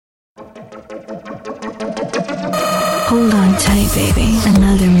Hold on tight, baby.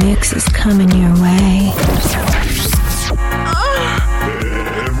 Another mix is coming your way.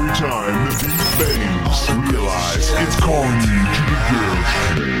 Every time the beat bangs, realize it's calling you to the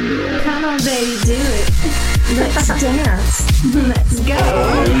girls. Come on, baby, do it. Let's dance. Let's go.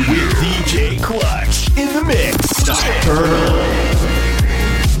 With DJ Klutch in the mix. Turn on.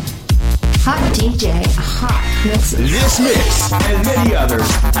 Hot DJ, hot mixes. This mix and many others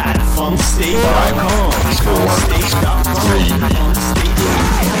at funkstage.com.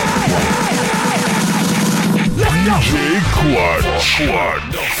 DjKlutch.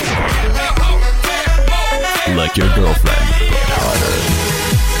 Like your girlfriend, but harder.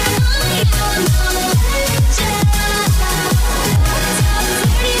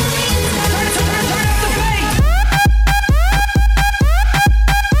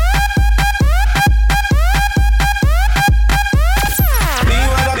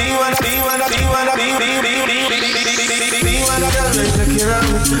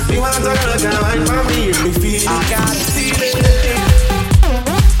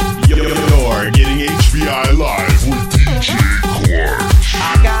 You're getting HBI live with DJ Klutch.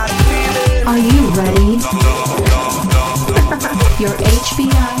 Are you ready? Your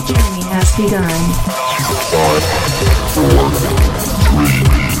HBI journey has begun. 5, 4,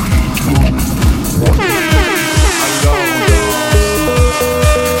 3, 2, 1.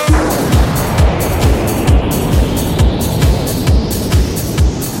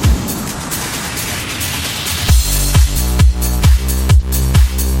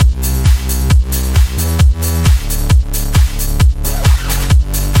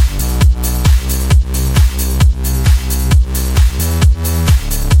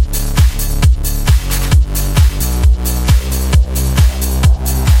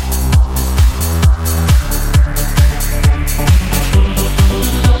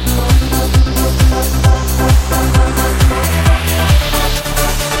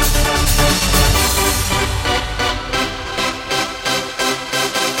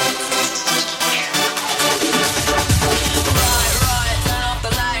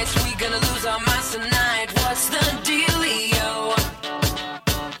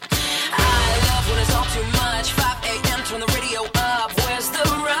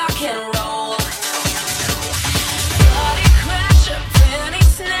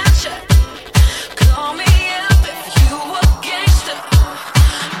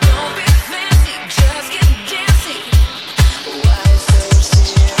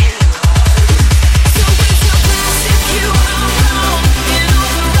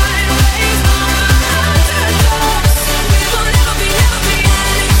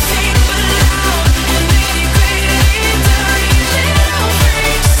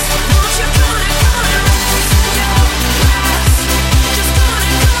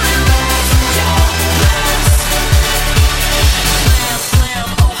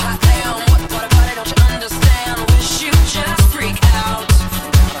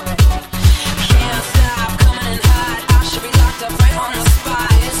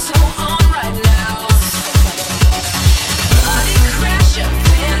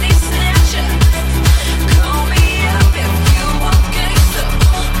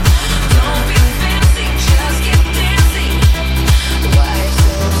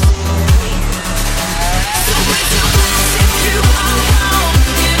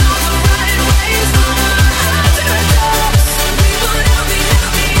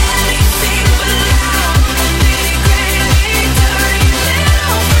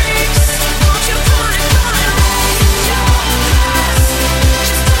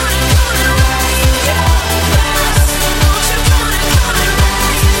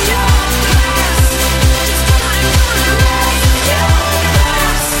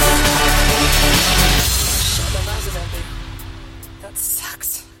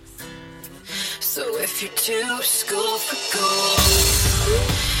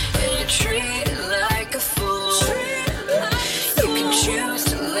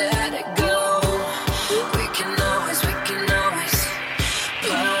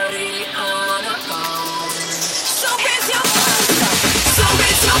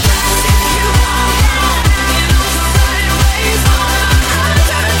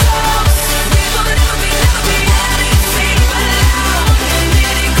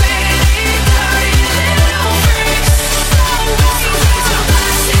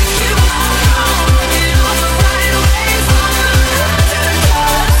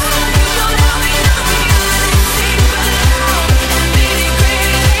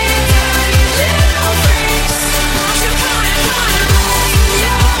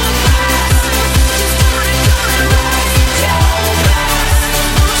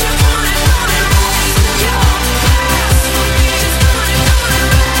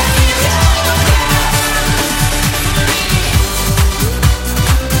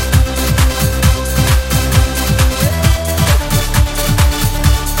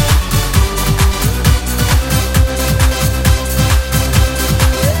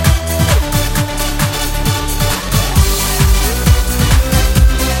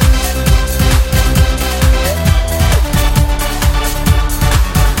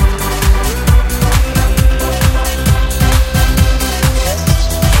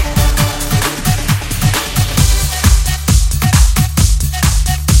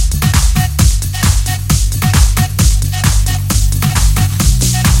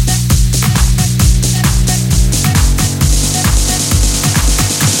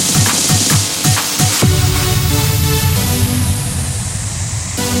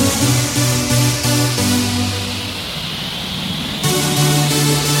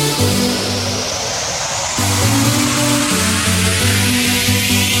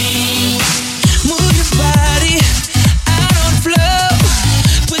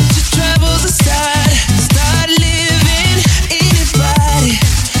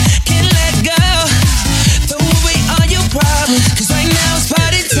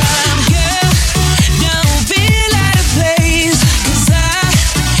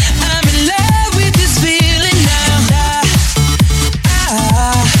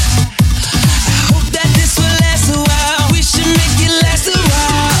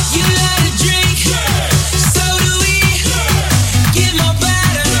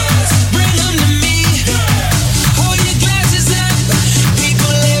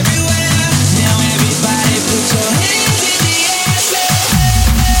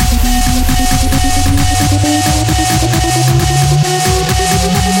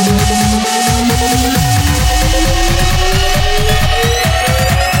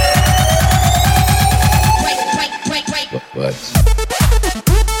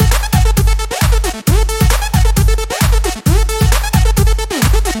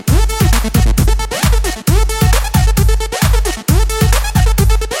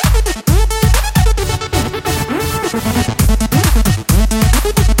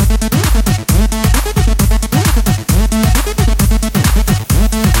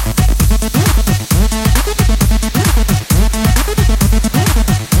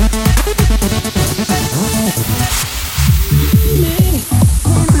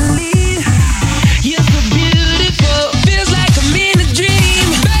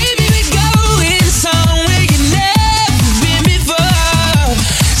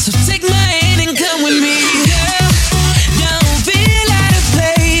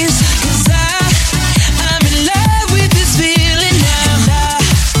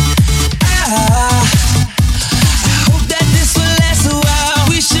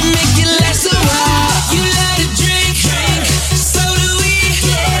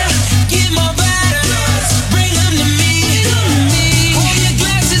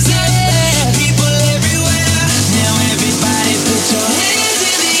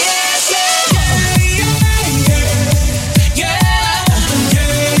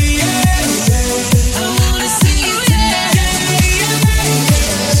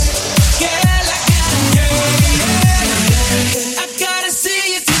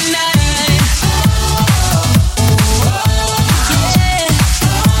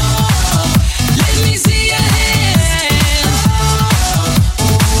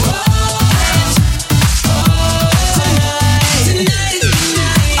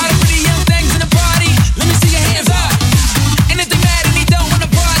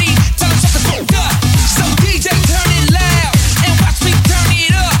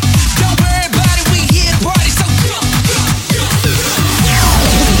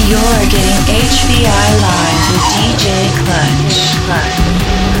 You're getting HBI live with DJ Klutch.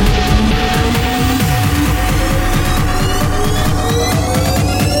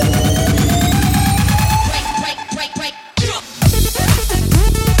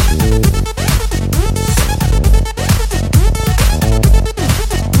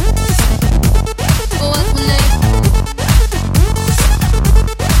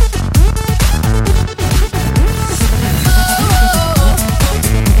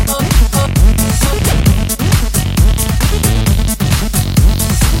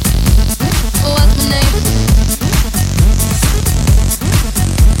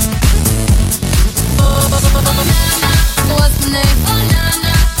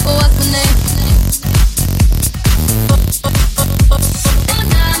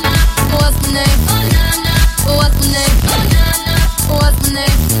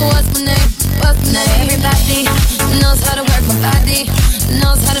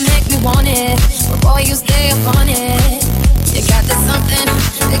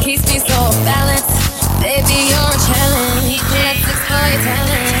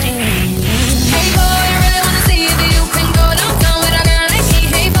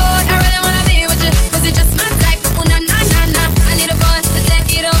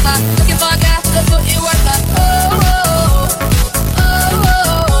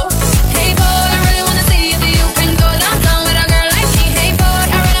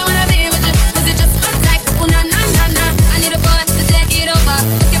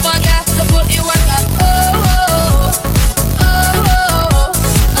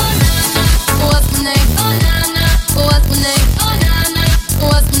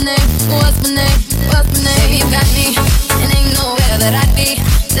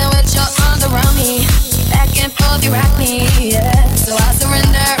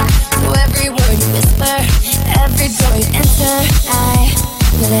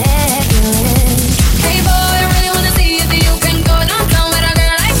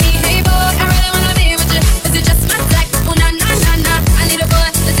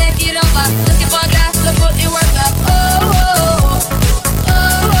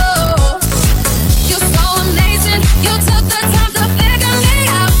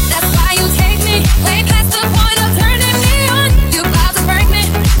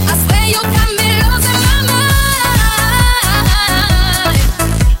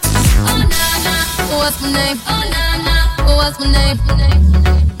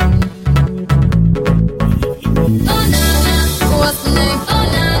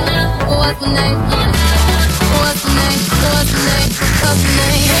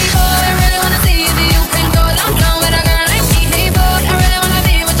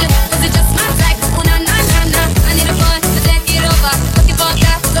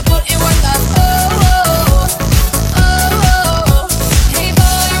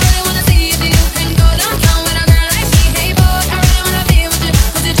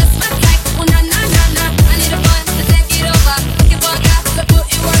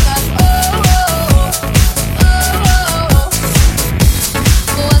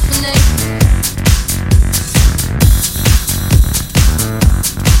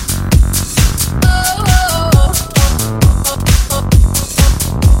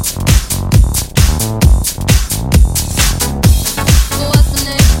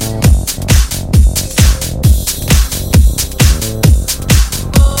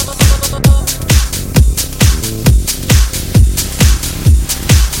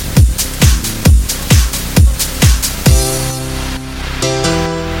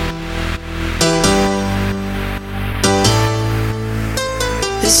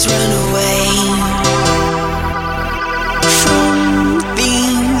 Let's run away from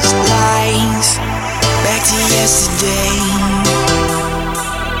these lies. Back to yesterday.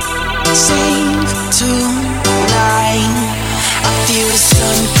 Save tonight. I feel the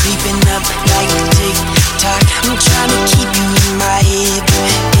sun creeping up like a tick-tock. I'm trying to keep you in my head,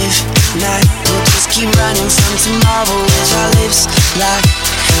 but if not, we'll just keep running from tomorrow as our lips lock.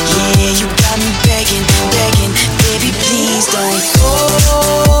 Yeah, you got me begging, begging, baby, please don't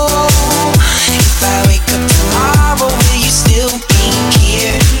go. If I wake up tomorrow, will you still be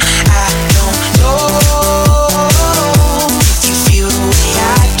here? I don't know. If you feel the way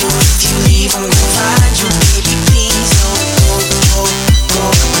I do, if you leave, I'm gonna find you. Baby, please don't go, go, go,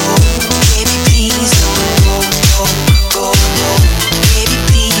 go. Baby, please don't go, go, go, go. Baby,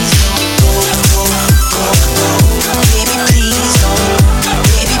 please don't go, go, go, go. Baby, please don't go.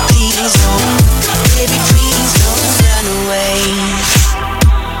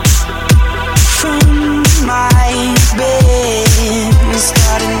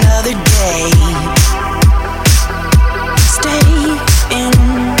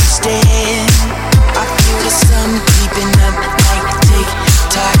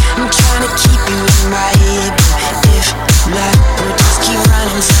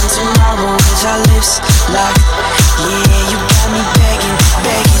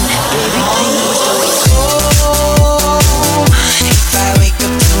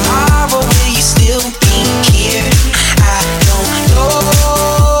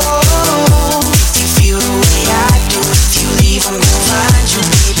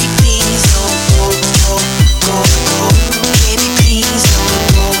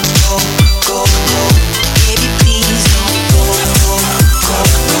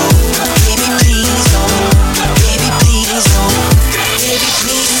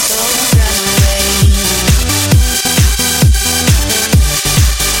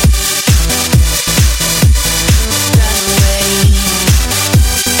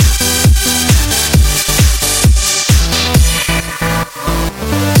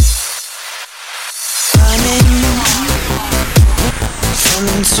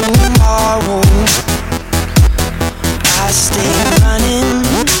 tomorrow. I stay running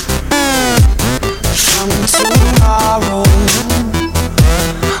from tomorrow.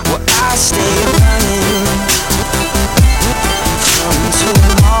 Well, I stay running from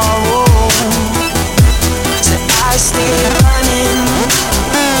tomorrow. So I stay running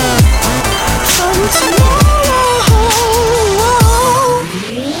from tomorrow.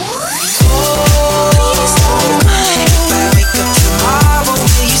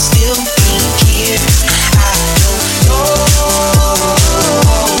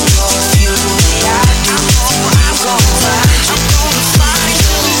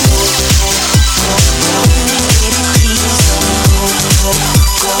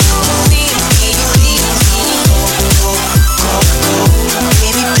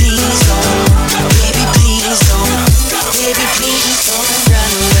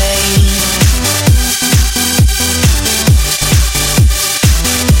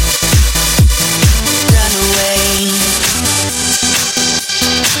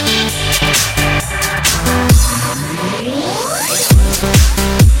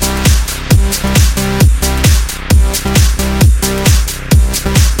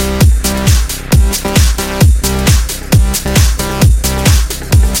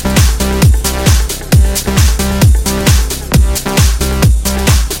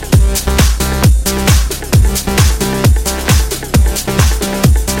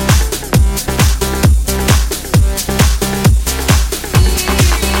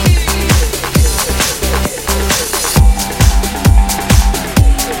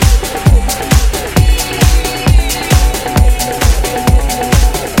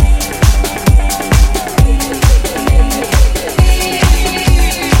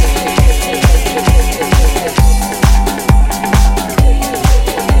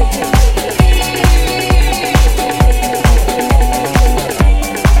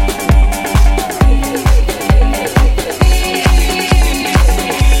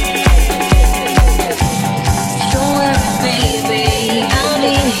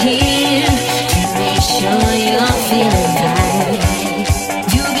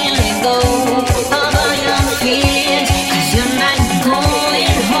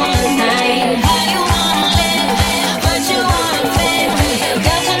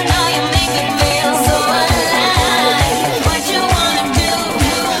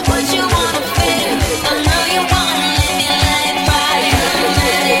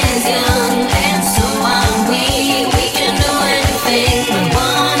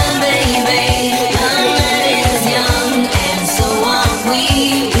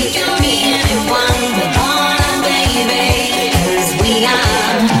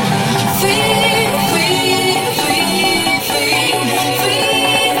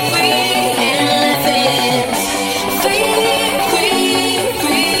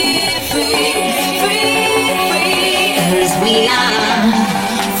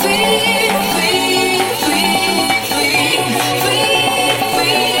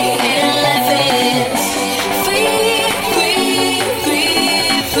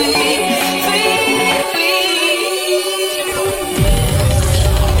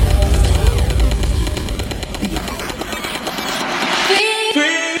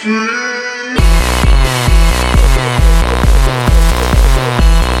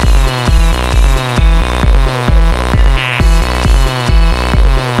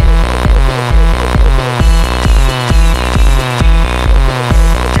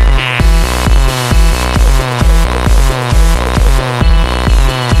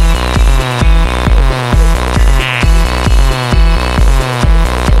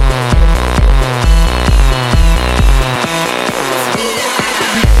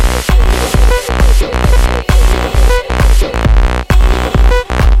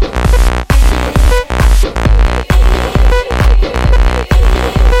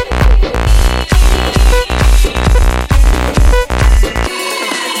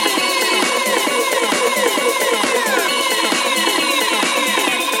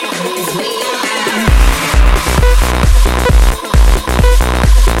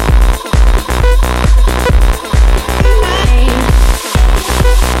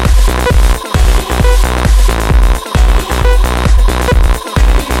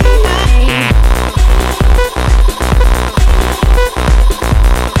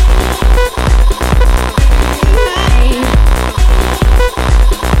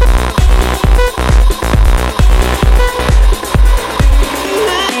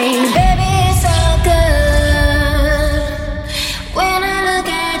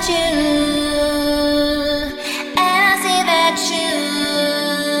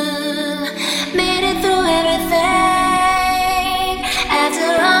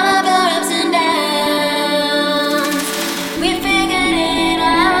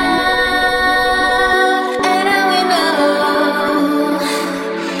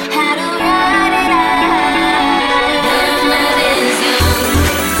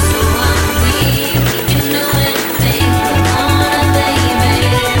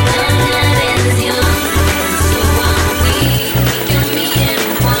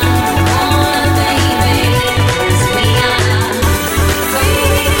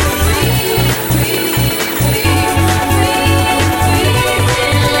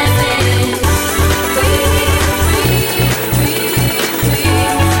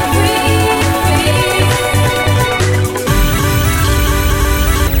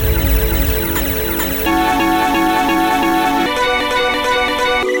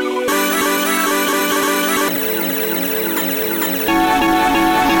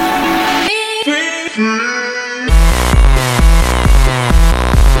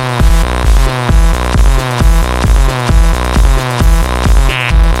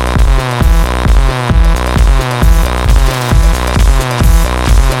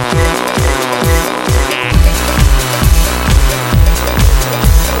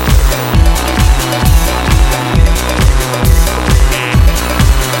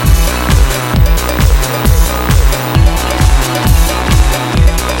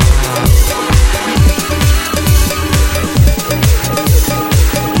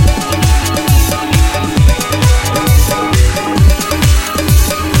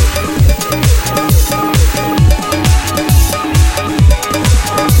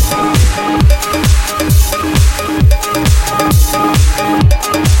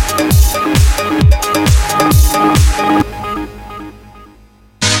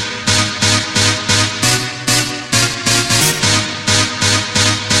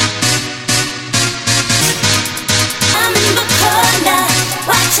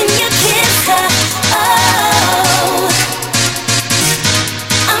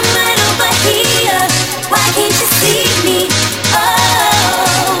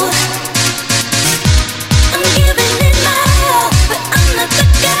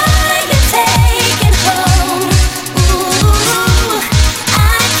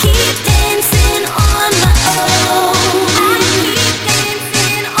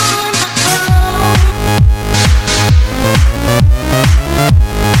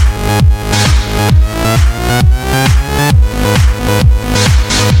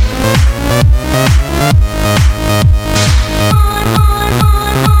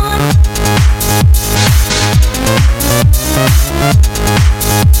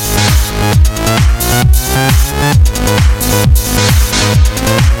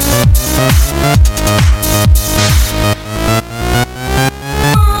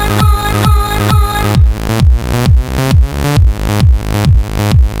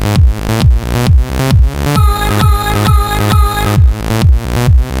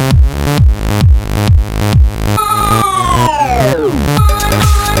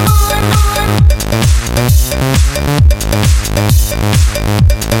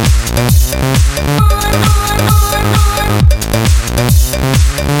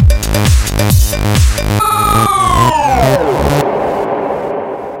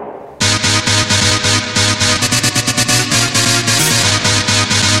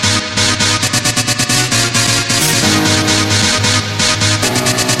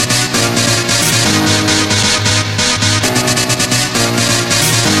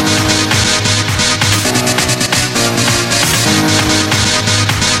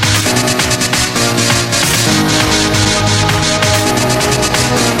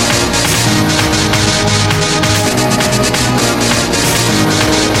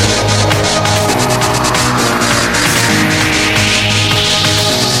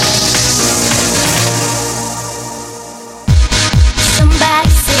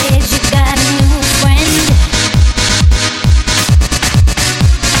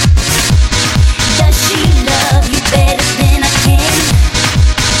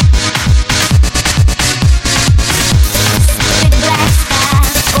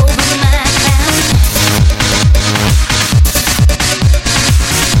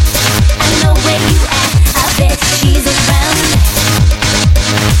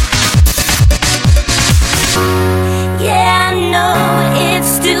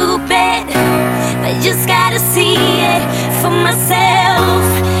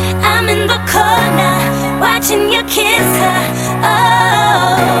 wishing you kiss her. Oh,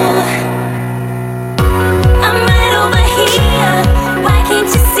 I'm right over here. Why can't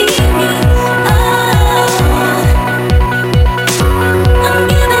you see me? Oh, I'm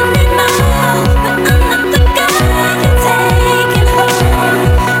giving it my all, but I'm not the guy you're taking home.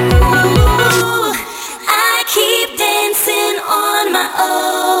 Ooh, I keep dancing on my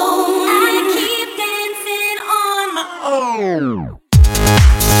own. I keep dancing on my own.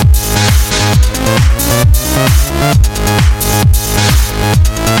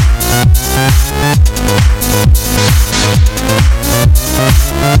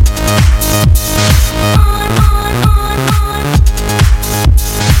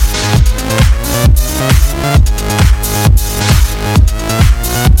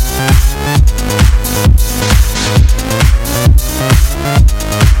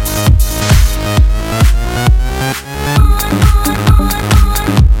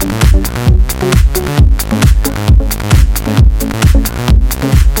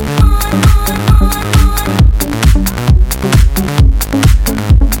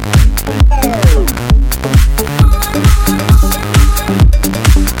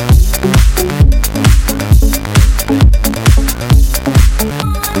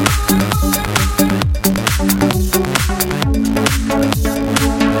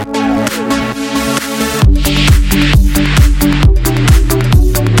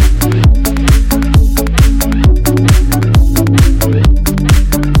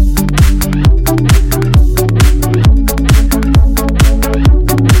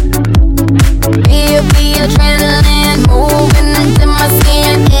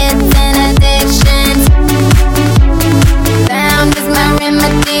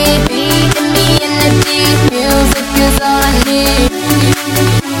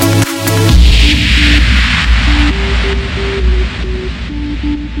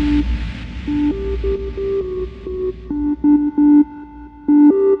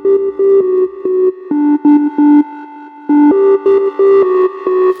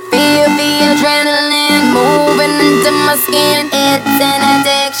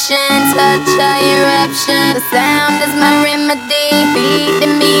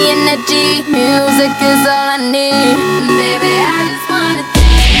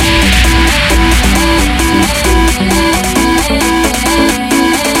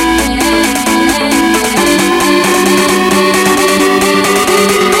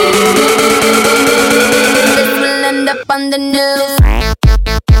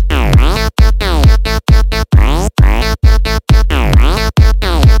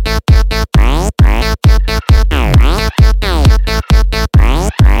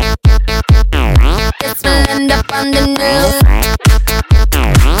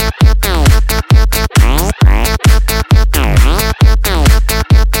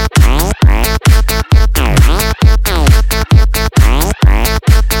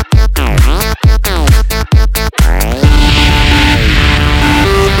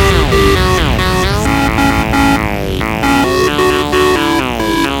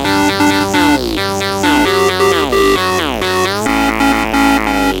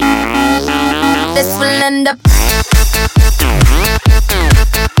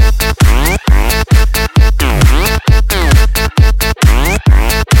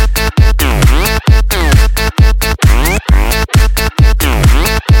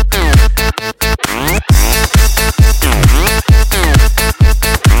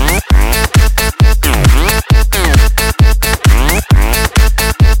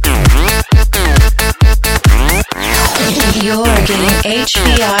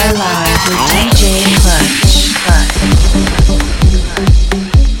 HBI Live with DJ Klutch.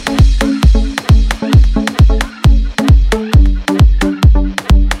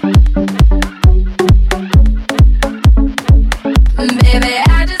 Baby, I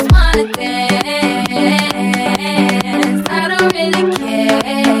just wanna dance. I don't really care.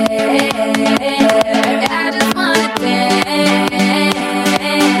 I just wanna dance.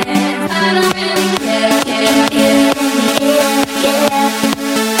 I don't really care.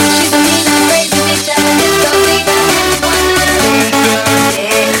 She's a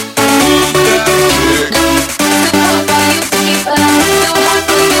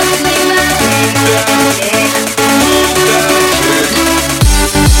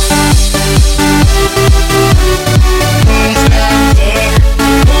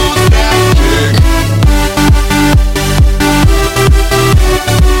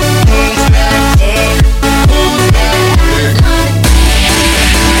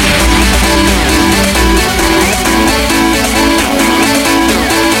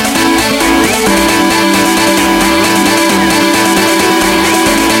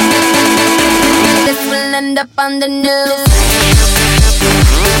end up on the news.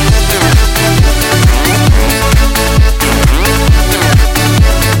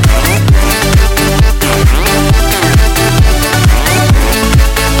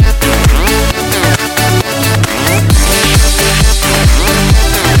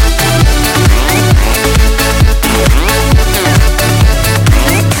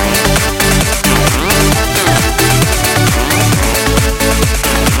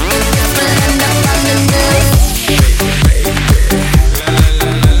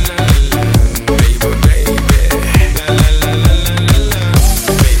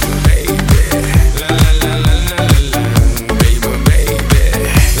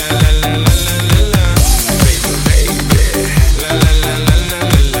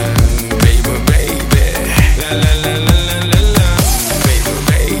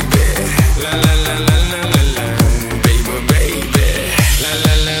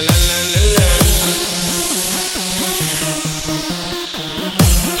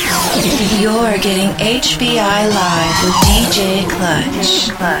 You're getting HBI Live with DJ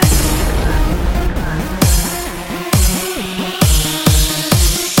Klutch.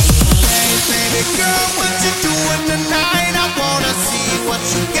 Baby girl, what you doing tonight? I wanna see what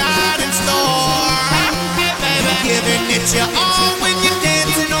you got in store. Baby, giving it your all when you're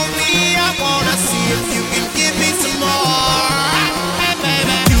dancing on me. I wanna see if you can give me some more.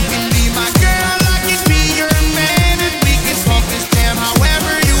 Baby, you can be my girl, I can be your man, and we can pump this jam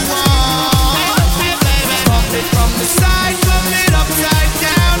however you want. Baby, pump it from the side, pump it upside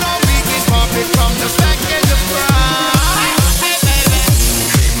down, or we can pump it from the back and the front.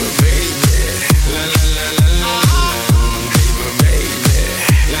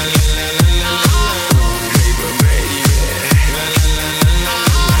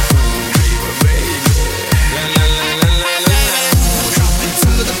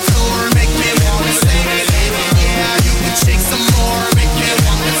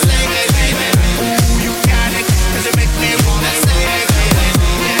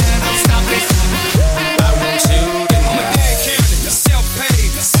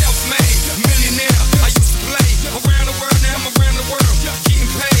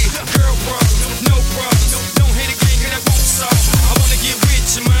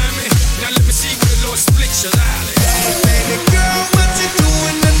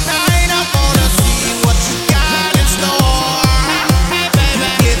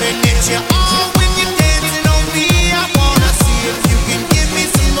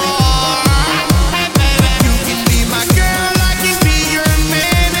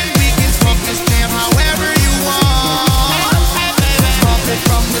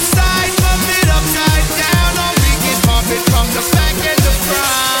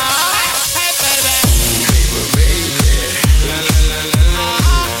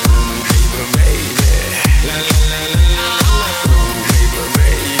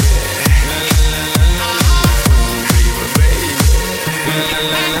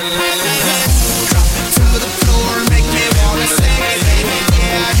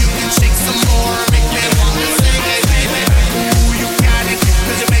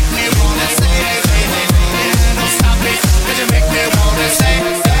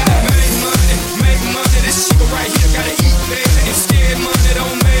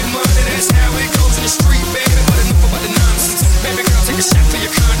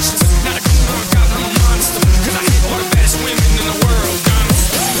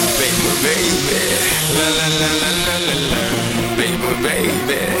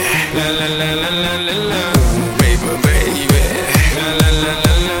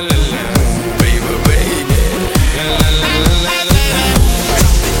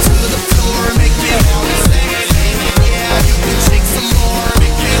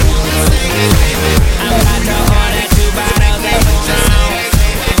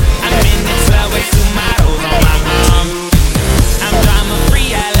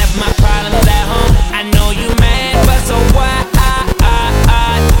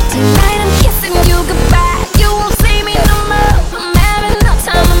 Tonight I'm kissing you goodbye.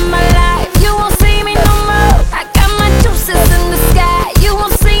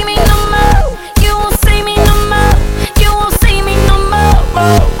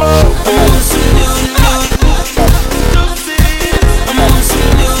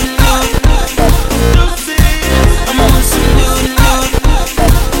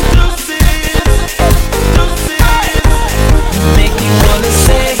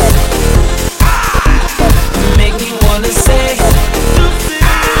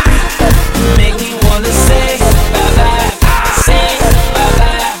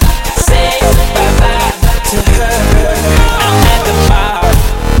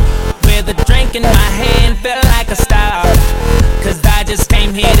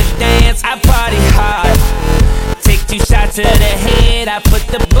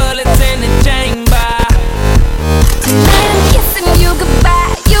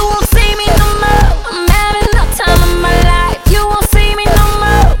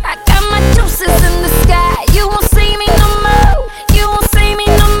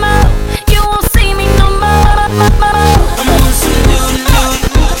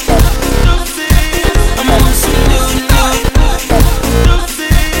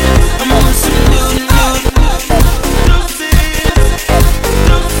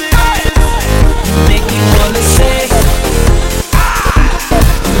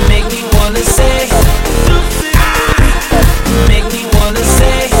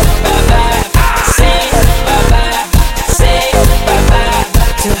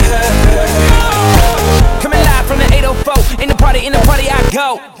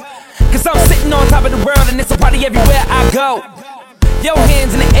 Cause I'm sitting on top of the world and it's a party everywhere I go. Your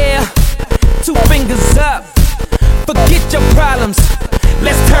hands in the air, 2 fingers up. Forget your problems,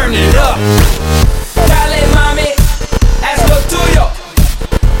 let's turn it up. Dale mami, haz lo tuyo.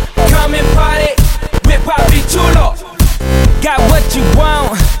 Come and party with Papi Chulo. Got what you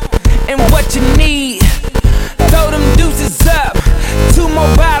want and what you need. Throw them deuces up, 2 more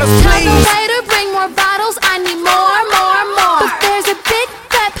bottles please. Tell the waiter bring more bottles, I need more. But there's a big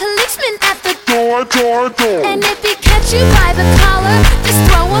fat policeman at the door. And if he catch you by the collar, just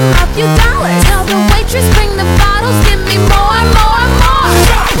throw him a few dollars. Tell the waitress bring the bottles, give me more.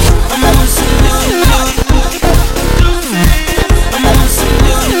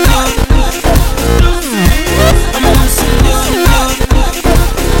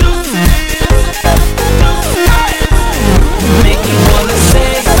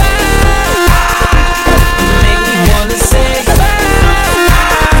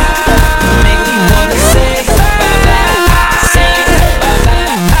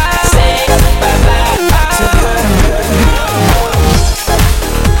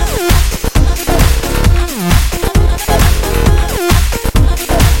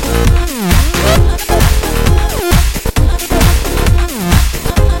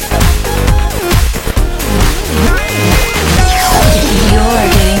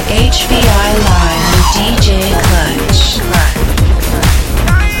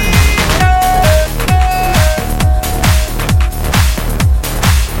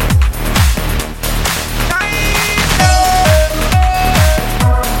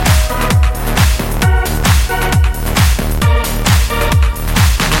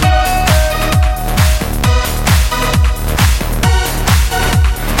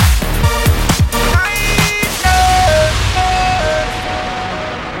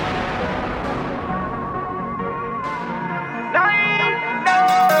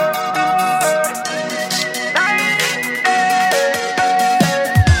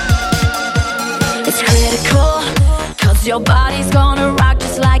 Your body's gonna rock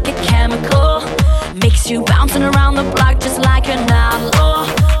just like a chemical. Makes you bouncing around the block just like an outlaw.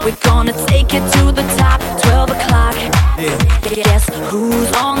 We're gonna take it to the top, 12 o'clock. Guess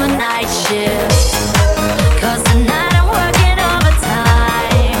who's on the night shift? Cause tonight I'm working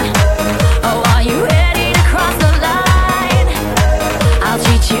overtime. Oh, are you ready to cross the line? I'll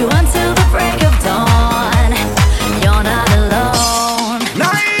treat you until the break of dawn. You're not alone.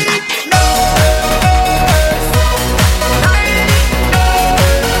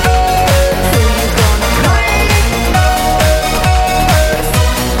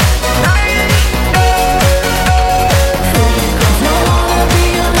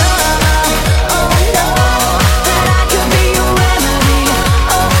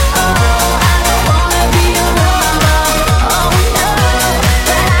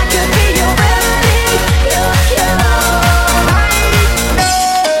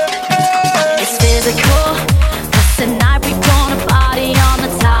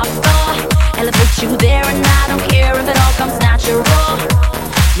 You there and I don't care if it all comes natural.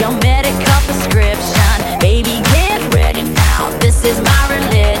 Your medical prescription, baby, get ready now. This is my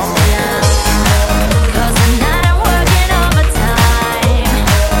religion. Cause tonight I'm working overtime.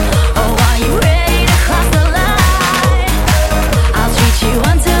 Oh, are you ready to cross the line? I'll treat you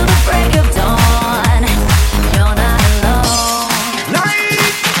until the break of dawn. You're not alone.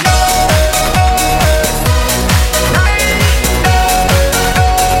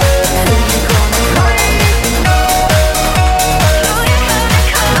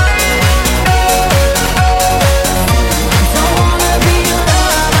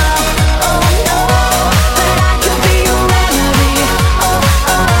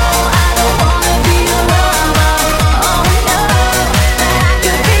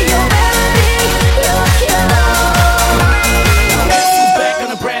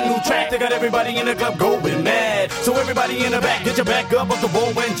 Everybody in the club going mad. So everybody in the back, get your back up off the wall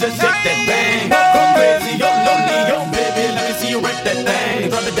and just shake that thing. Go crazy, yo, no need, yo, baby. Let me see you rip that thing.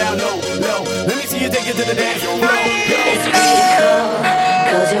 Drop it down low, low. Let me see you take it to the dance floor. It's critical,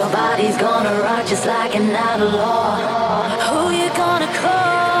 cause your body's gonna rock just like an outlaw. Who you gonna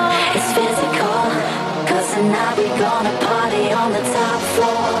call? It's physical, cause tonight we gonna party on the top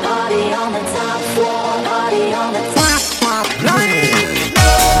floor. Party on the top floor. Party on the top floor.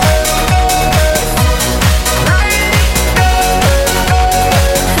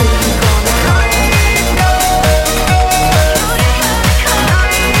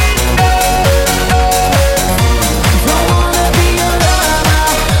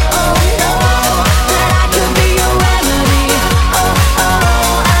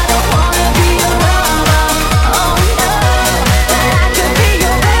 Be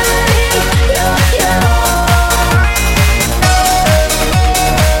your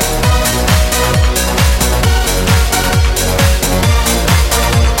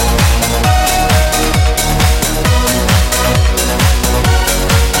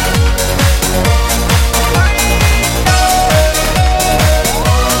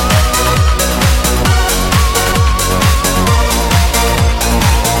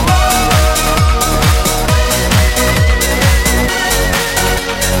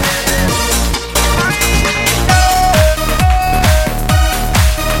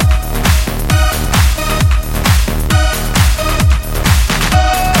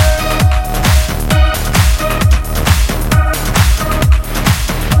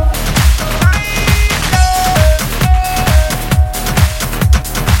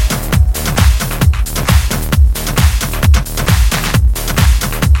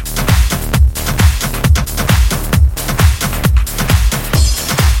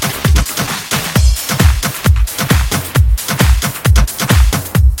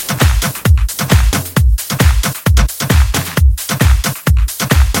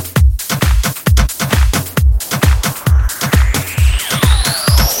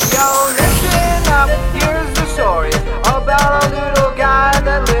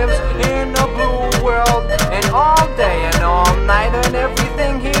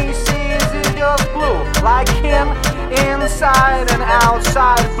inside and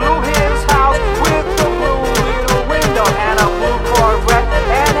outside. Blew his house with the blue little window and a blue Corvette,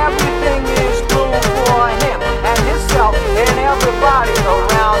 and everything is blue for him and himself and everybody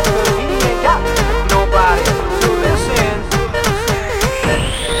around, 'cause he ain't got nobody to listen.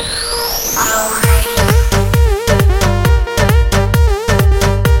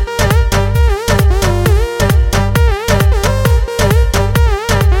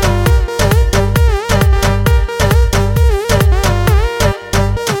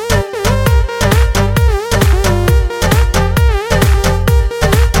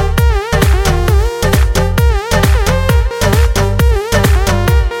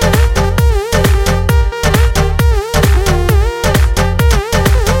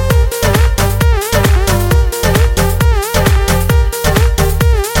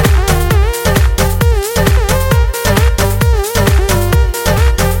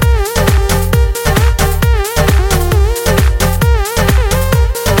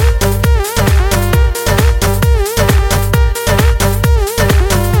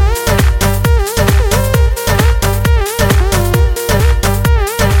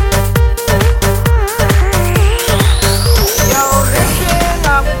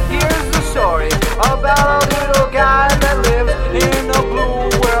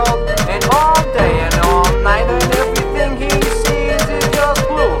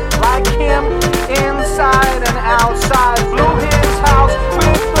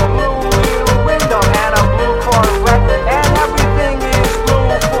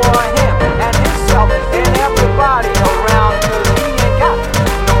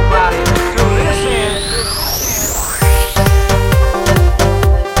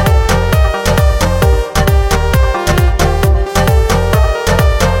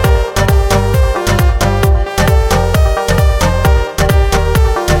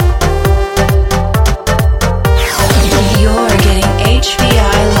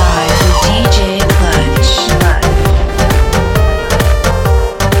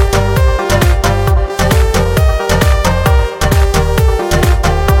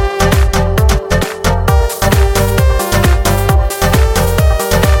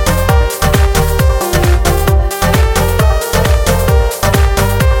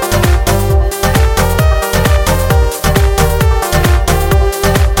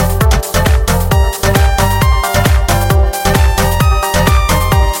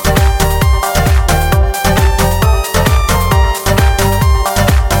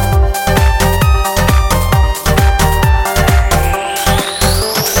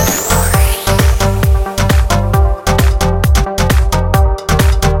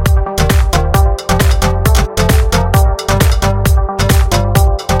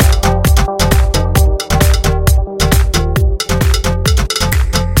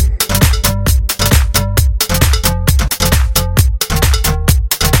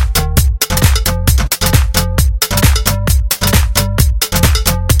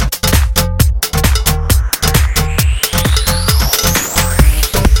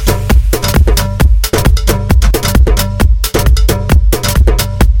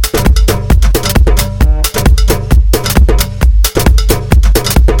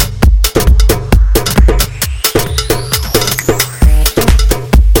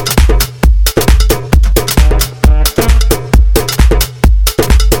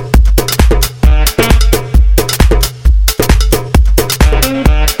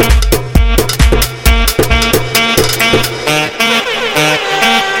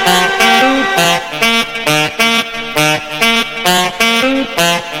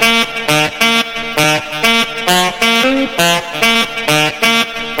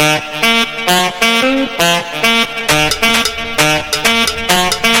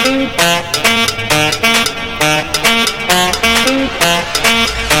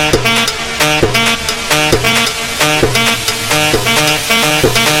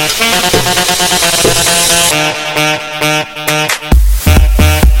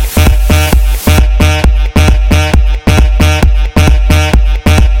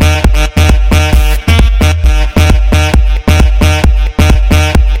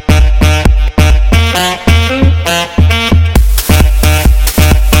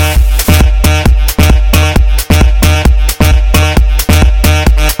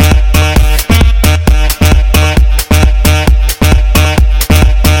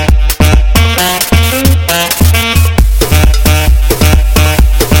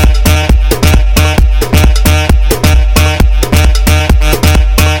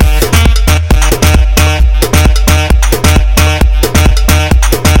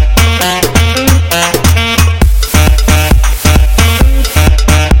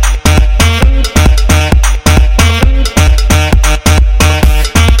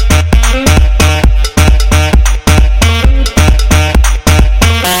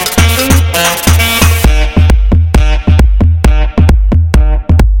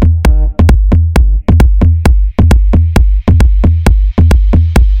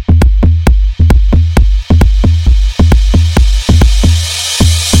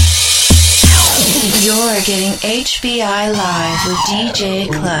 HBI Live with DJ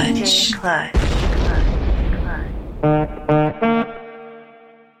Klutch.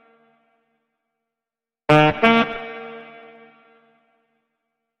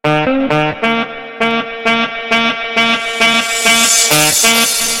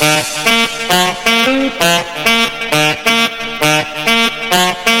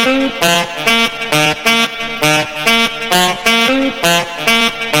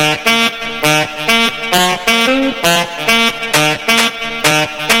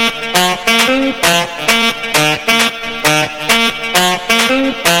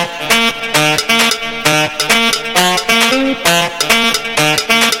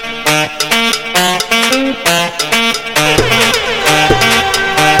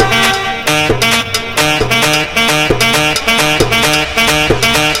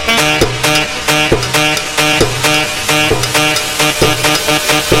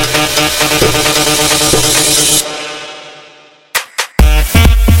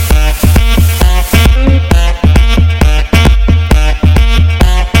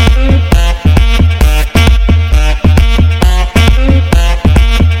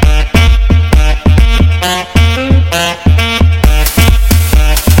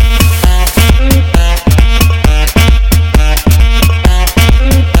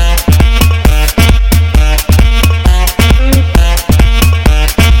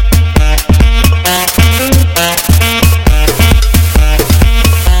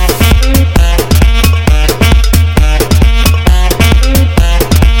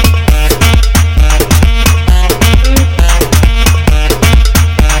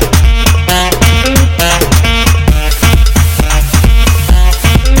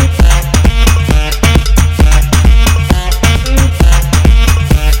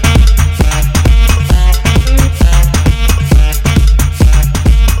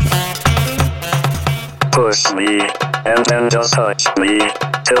 Push me, and then just touch me,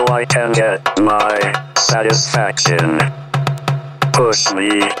 till I can get my satisfaction. Push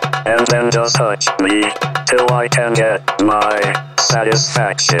me, and then just touch me, till I can get my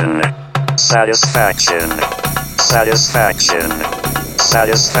satisfaction. Satisfaction. Satisfaction.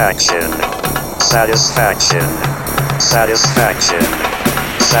 Satisfaction. Satisfaction. Satisfaction.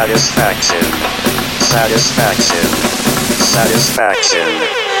 Satisfaction. Satisfaction. Satisfaction.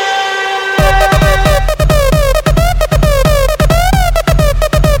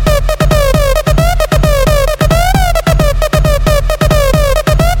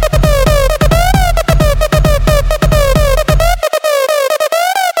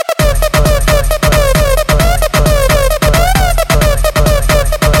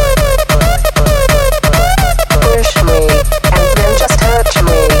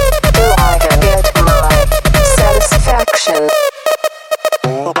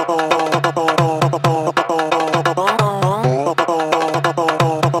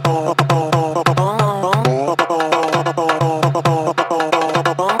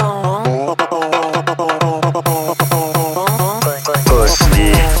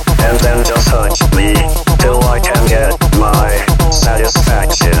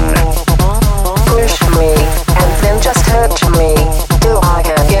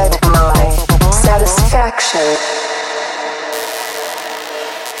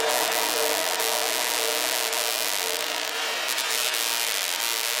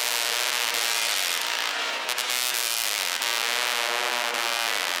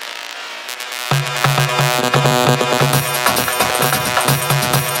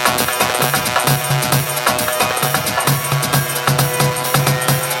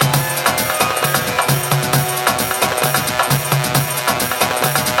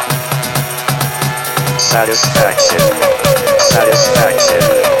 Satisfaction, satisfaction,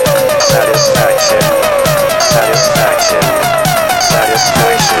 satisfaction, satisfaction, satisfaction,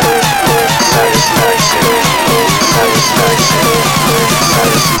 satisfaction, satisfaction,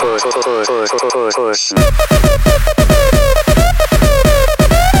 push.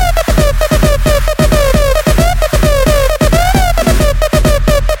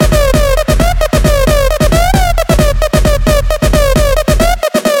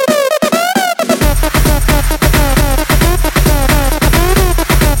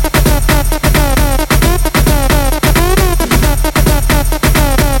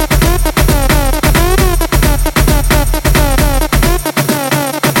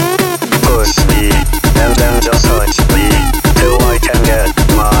 Push me, and then just touch me.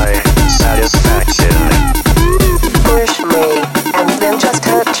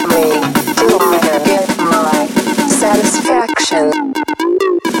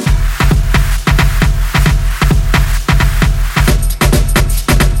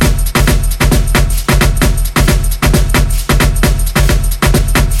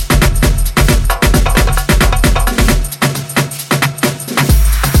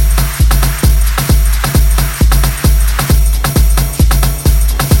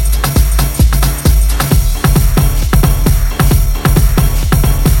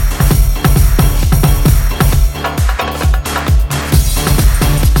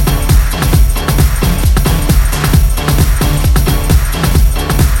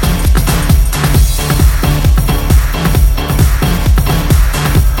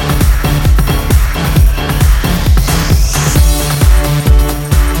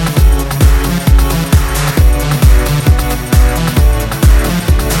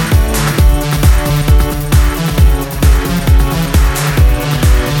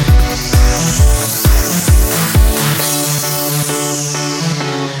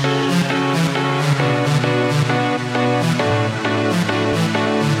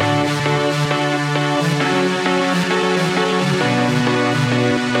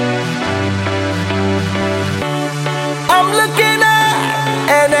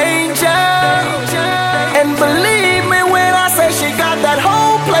 believe me when I say she got that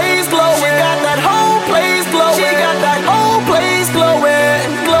whole place glowing. She got that whole place glowing. She got that whole place glowing,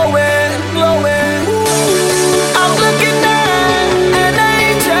 glowing, glowing. I'm looking at an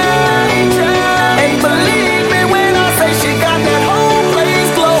angel. And believe me when I say she got that whole place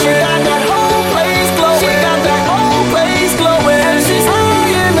glowing. She got that whole place glowing. She got that whole place glowing. And she's high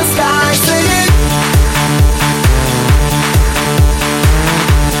in the sky singing.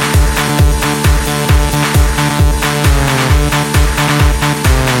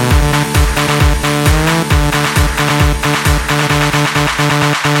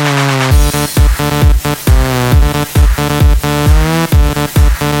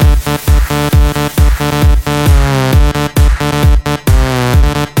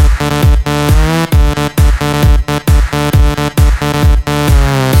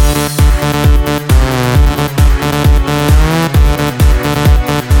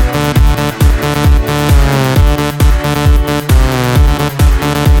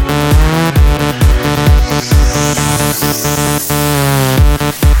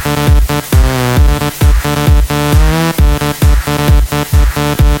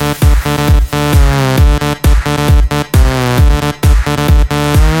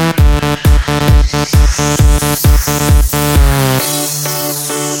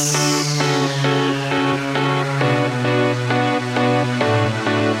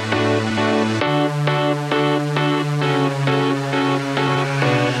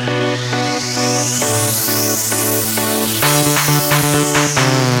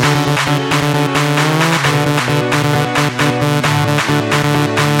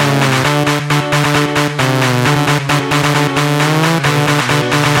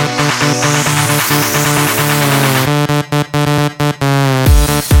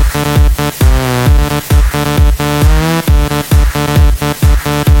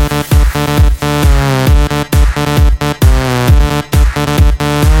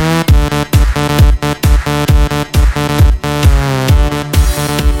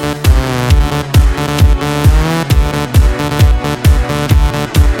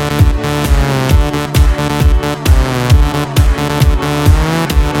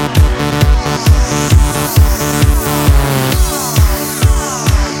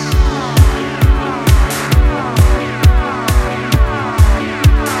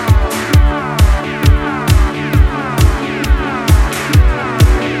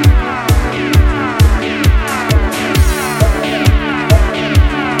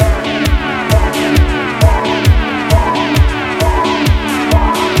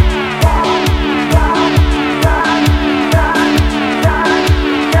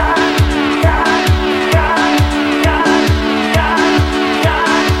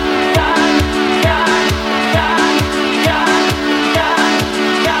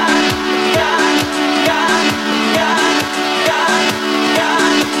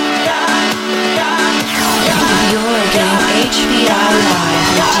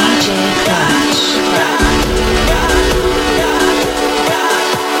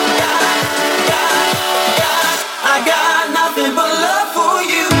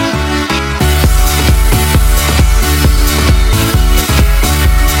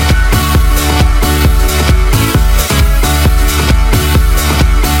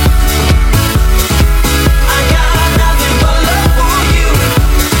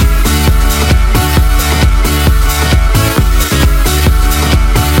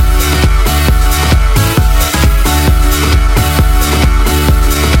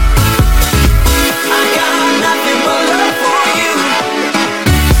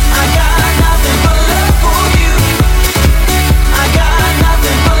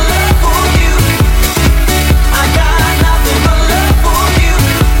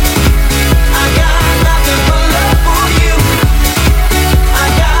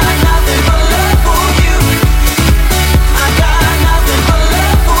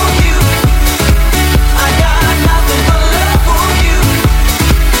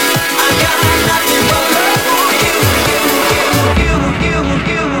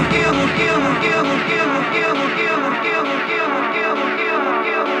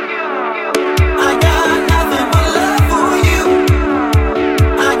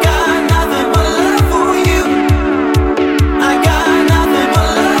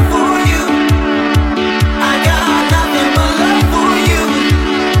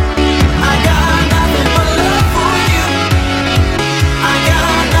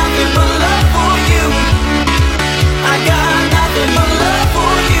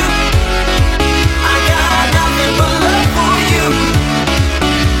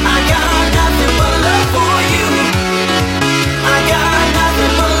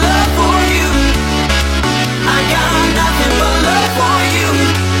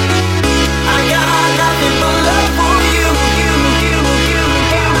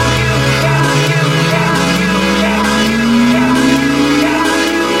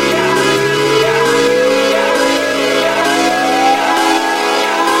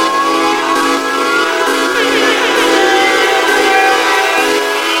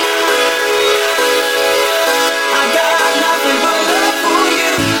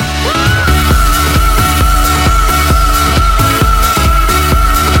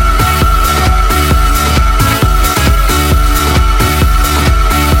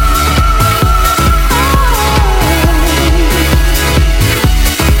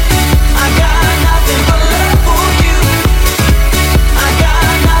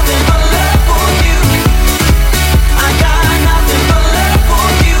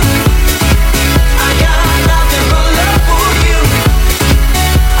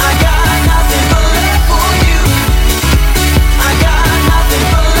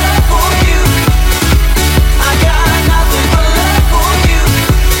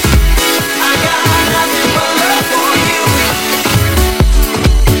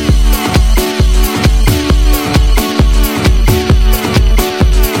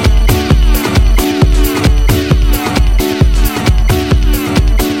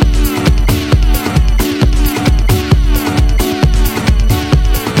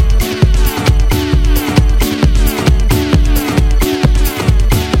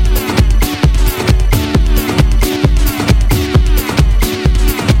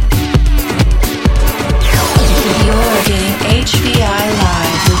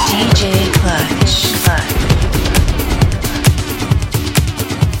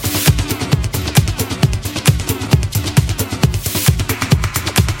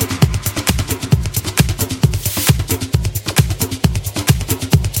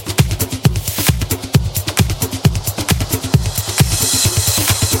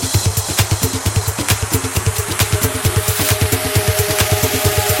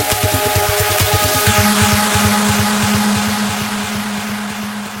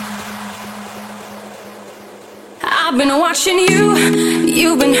 I've been watching you,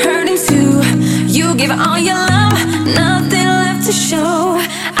 you've been hurting too. You give all your love, nothing left to show.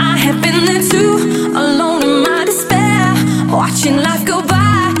 I have been there too, alone in my despair, watching life go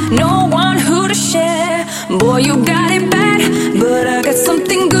by, no one who to share. Boy, you got it bad, but I got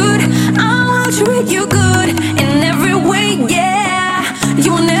something good. I'll treat you good in every way, yeah.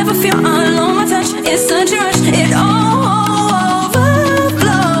 You will never feel alone, my touch is such a rush, it all overflows.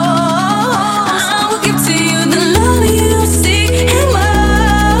 I will give to you the love you seek and more.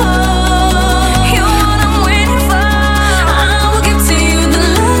 You're what I'm waiting for. I will give to you the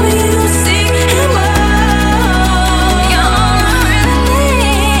love you seek and more. You're all I really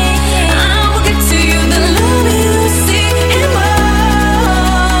need. I will give to you the love you seek and more.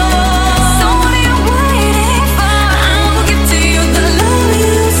 So what are you waiting for? I will give to you the love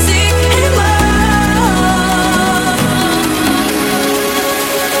you seek and more.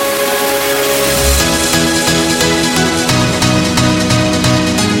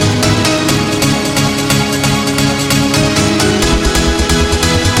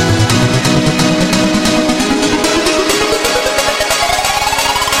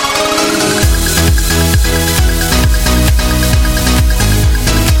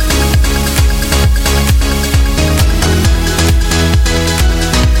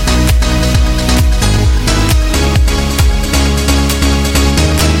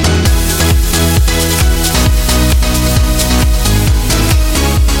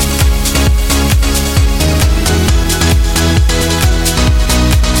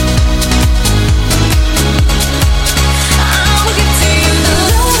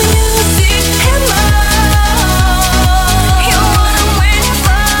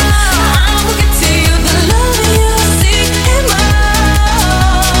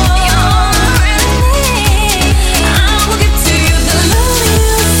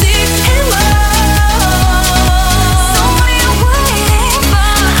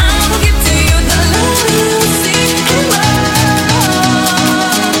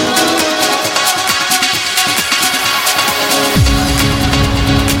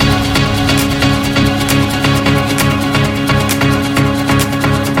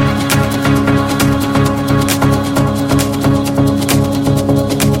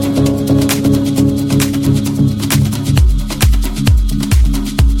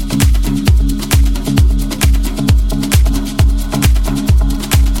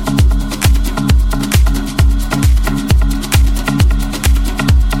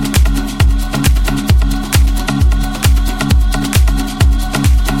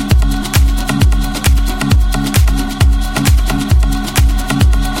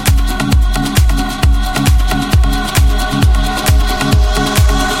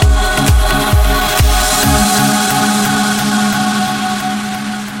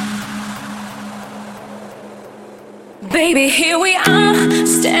 Baby, here we are,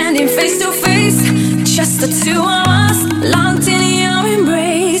 standing face to face, just the two of us, locked in your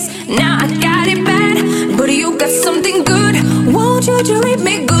embrace. Now I got it bad, but you got something good. Won't you treat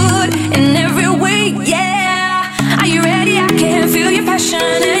me good in every way, yeah. Are you ready? I can feel your passion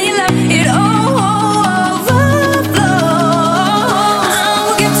and your love, it all overflows. I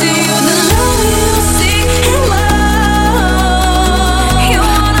will give to you the love you seek and more. You're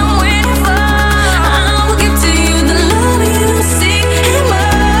what I'm waiting for. I will give to you the love you seek and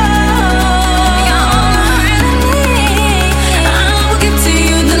more. You're all I really need. I will give to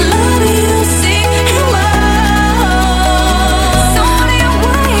you the love you seek and more. So what are you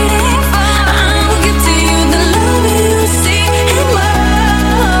waiting for?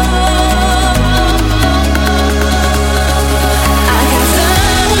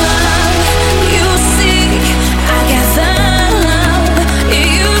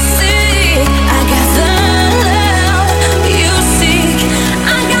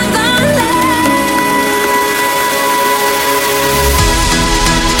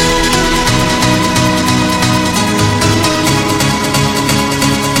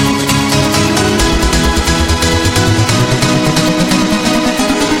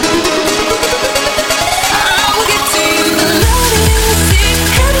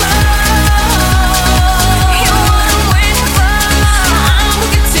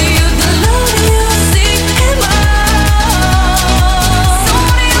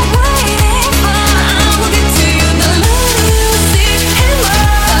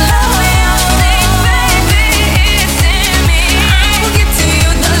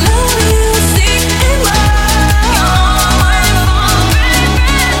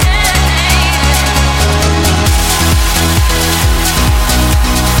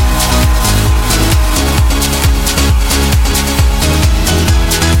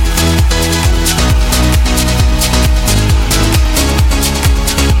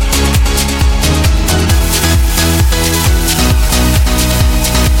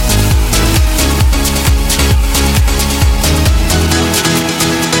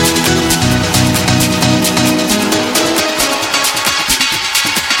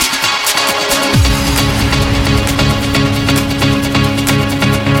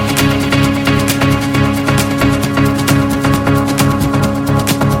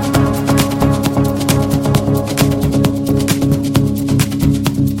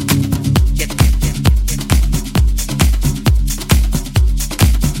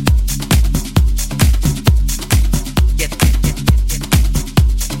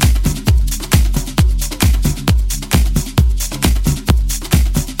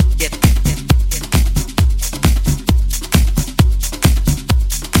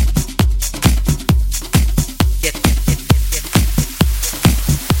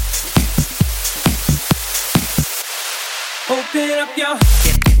 Open up your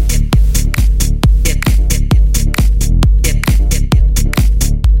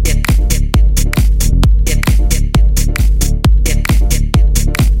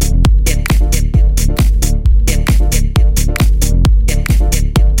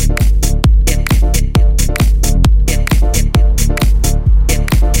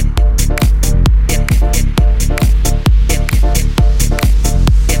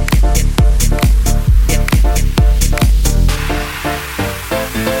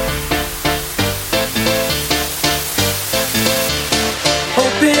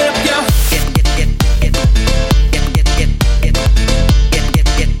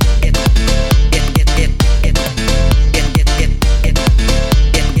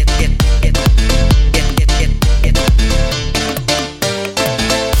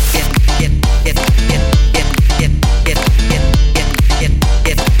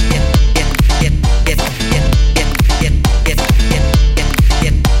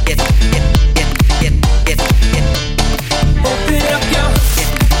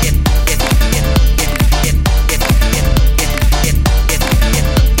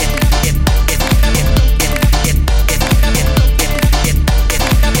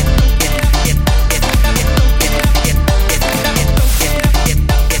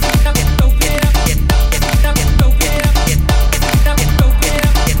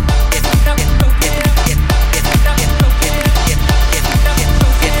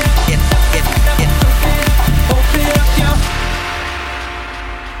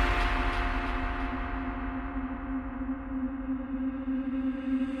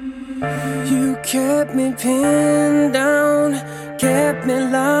You kept me pinned down, kept me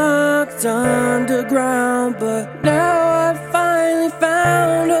locked underground, but now I finally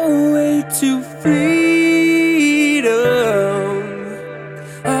found a way to freedom.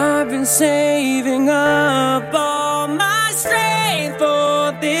 I've been saving up all my strength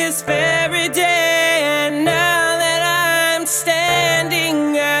for this very day, and now that I'm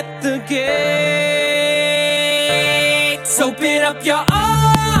standing at the gates, open up your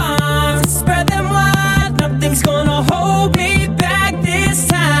arms, spread them wide. Nothing's gonna hold me back this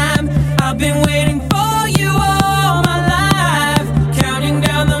time. I've been waiting for you all my life, counting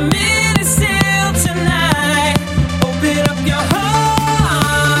down the minutes till tonight. Open up your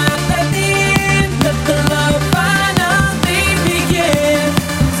heart, let me in, let the love finally begin.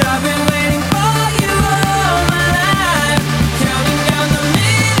 'Cause I've been waiting for you all my life, counting down the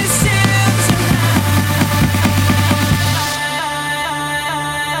minutes till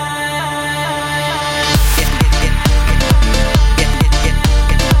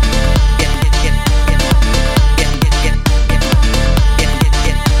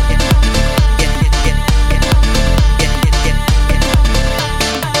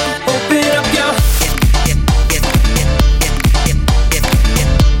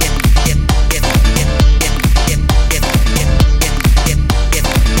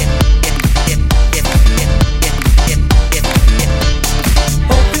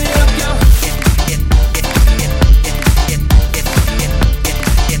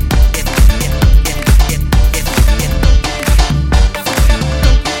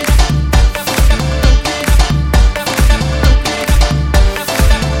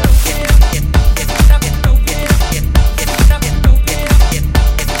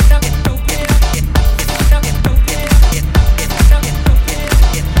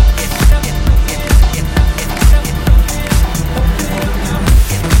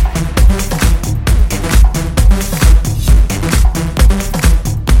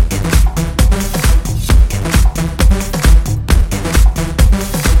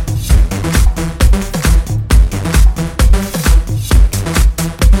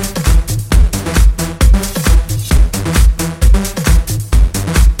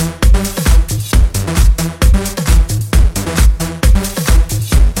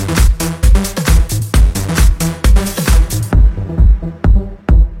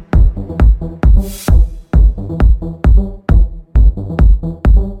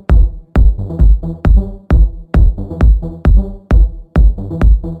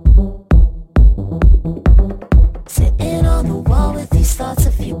sitting on the wall with these thoughts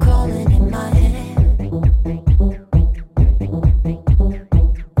of you crawling in my head.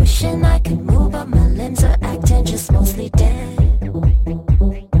 Wishing I could move, but my limbs are acting just mostly dead.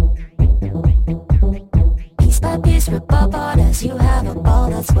 Piece by piece, rip apart as you have a ball,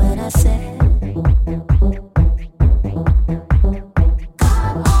 that's when I said,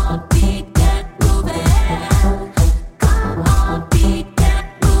 come on, beat that moving. Come on, beat that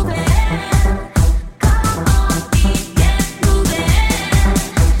moving.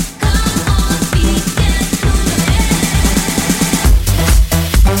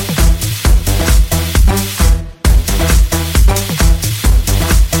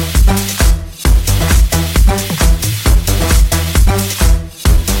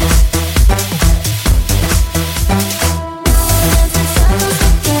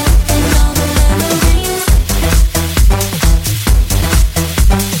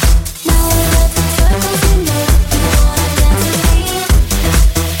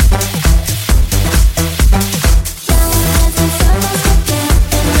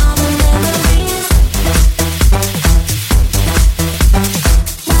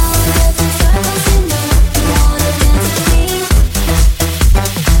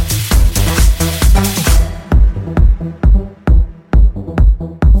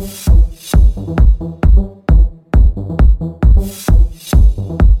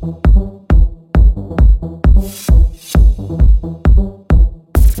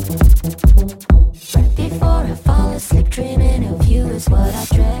 Right before I fall asleep, dreaming of you is what I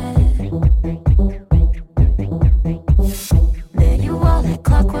dread. There you are, like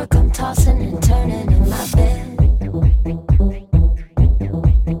clockwork, I'm tossing and turning in my bed.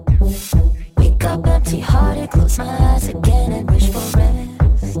 Wake up empty-hearted, close my eyes again and wish for rest.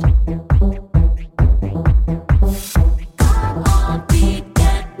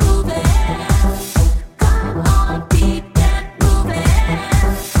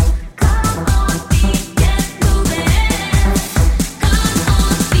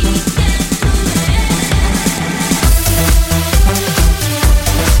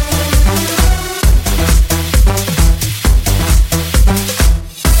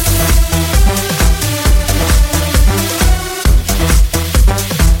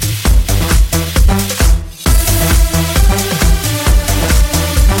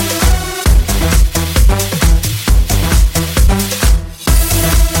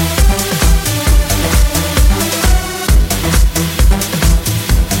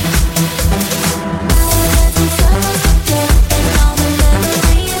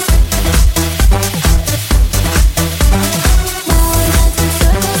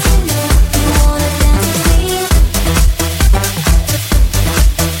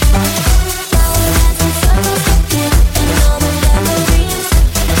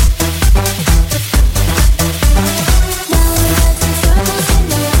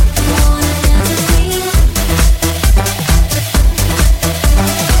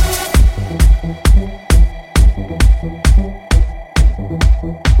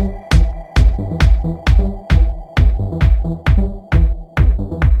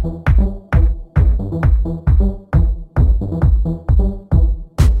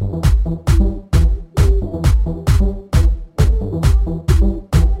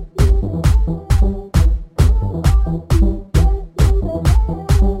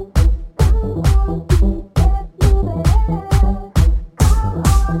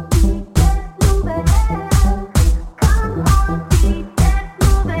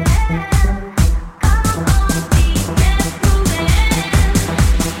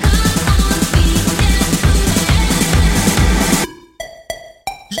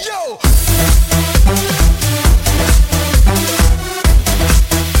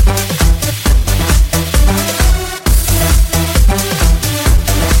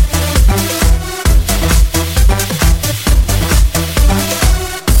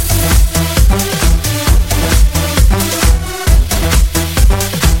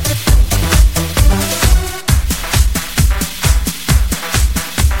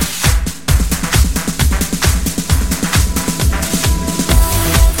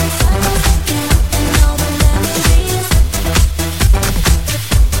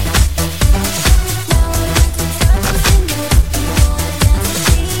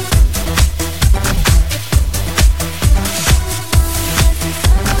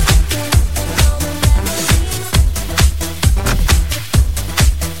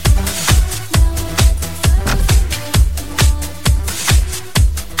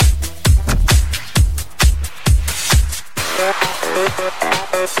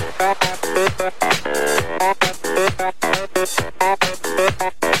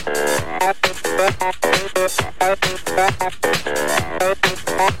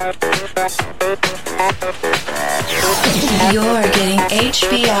 You're getting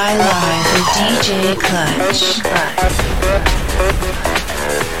HBI Live with DJ Klutch.